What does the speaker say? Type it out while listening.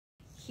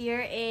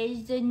Here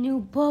is the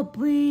new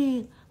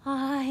puppy.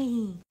 Hi.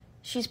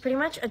 She's pretty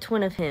much a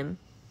twin of him.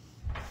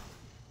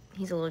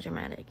 He's a little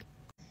dramatic.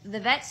 The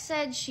vet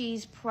said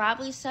she's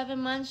probably 7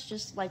 months,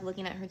 just like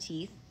looking at her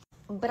teeth.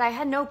 But I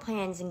had no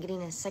plans in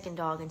getting a second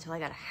dog until I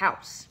got a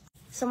house.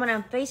 Someone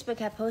on Facebook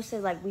had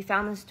posted, like, we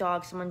found this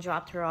dog, someone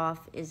dropped her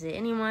off. Is it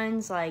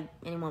anyone's? Like,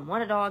 anyone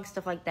want a dog?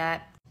 Stuff like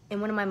that.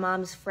 And one of my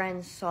mom's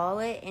friends saw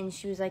it, and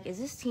she was like, is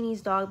this Teeny's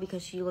dog?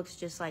 Because she looks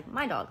just like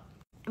my dog.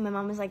 And my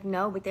mom was like,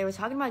 no, but they were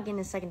talking about getting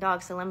a second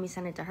dog, so let me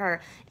send it to her.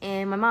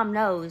 And my mom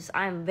knows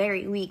I'm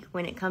very weak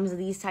when it comes to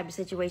these type of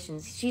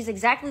situations. She's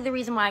exactly the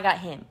reason why I got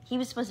him. He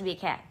was supposed to be a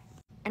cat.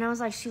 And I was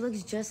like, she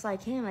looks just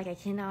like him. Like, I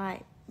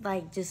cannot,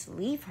 like, just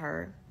leave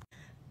her.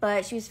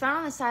 But she was found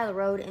on the side of the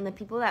road, and the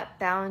people that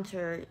found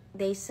her,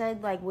 they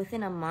said, like,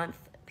 within a month,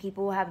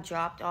 people have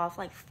dropped off,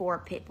 like, 4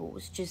 pit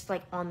bulls just,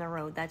 like, on the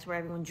road. That's where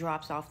everyone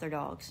drops off their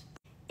dogs.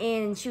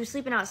 And she was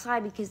sleeping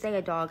outside because they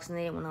had dogs, and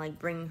they didn't want to, like,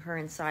 bring her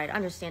inside.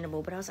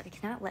 Understandable. But I was like, I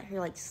cannot let her,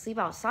 like, sleep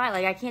outside.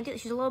 Like, I can't do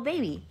it. She's a little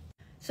baby.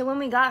 So when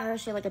we got her,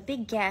 she had, like, a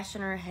big gash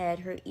on her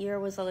head. Her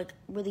ear was, like,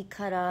 really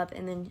cut up.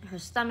 And then her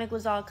stomach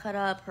was all cut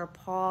up. Her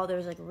paw, there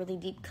was, like, a really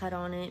deep cut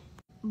on it.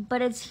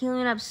 But it's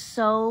healing up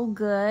so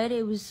good.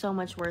 It was so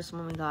much worse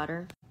when we got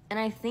her. And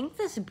I think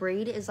this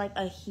breed is like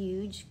a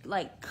huge,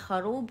 like,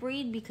 cuddle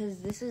breed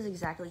because this is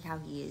exactly how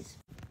he is.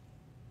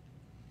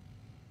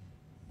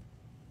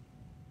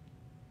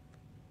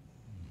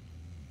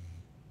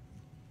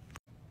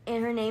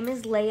 And her name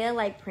is Leia,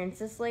 like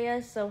Princess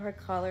Leia. So her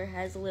collar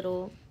has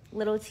little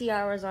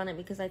tiaras on it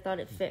because I thought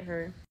it fit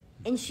her.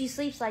 And she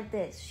sleeps like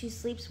this. She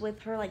sleeps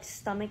with her, like,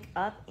 stomach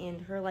up and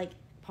her, like,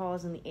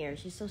 paws in the air.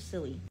 She's so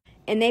silly.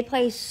 And they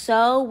play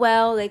so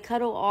well. They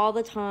cuddle all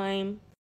the time.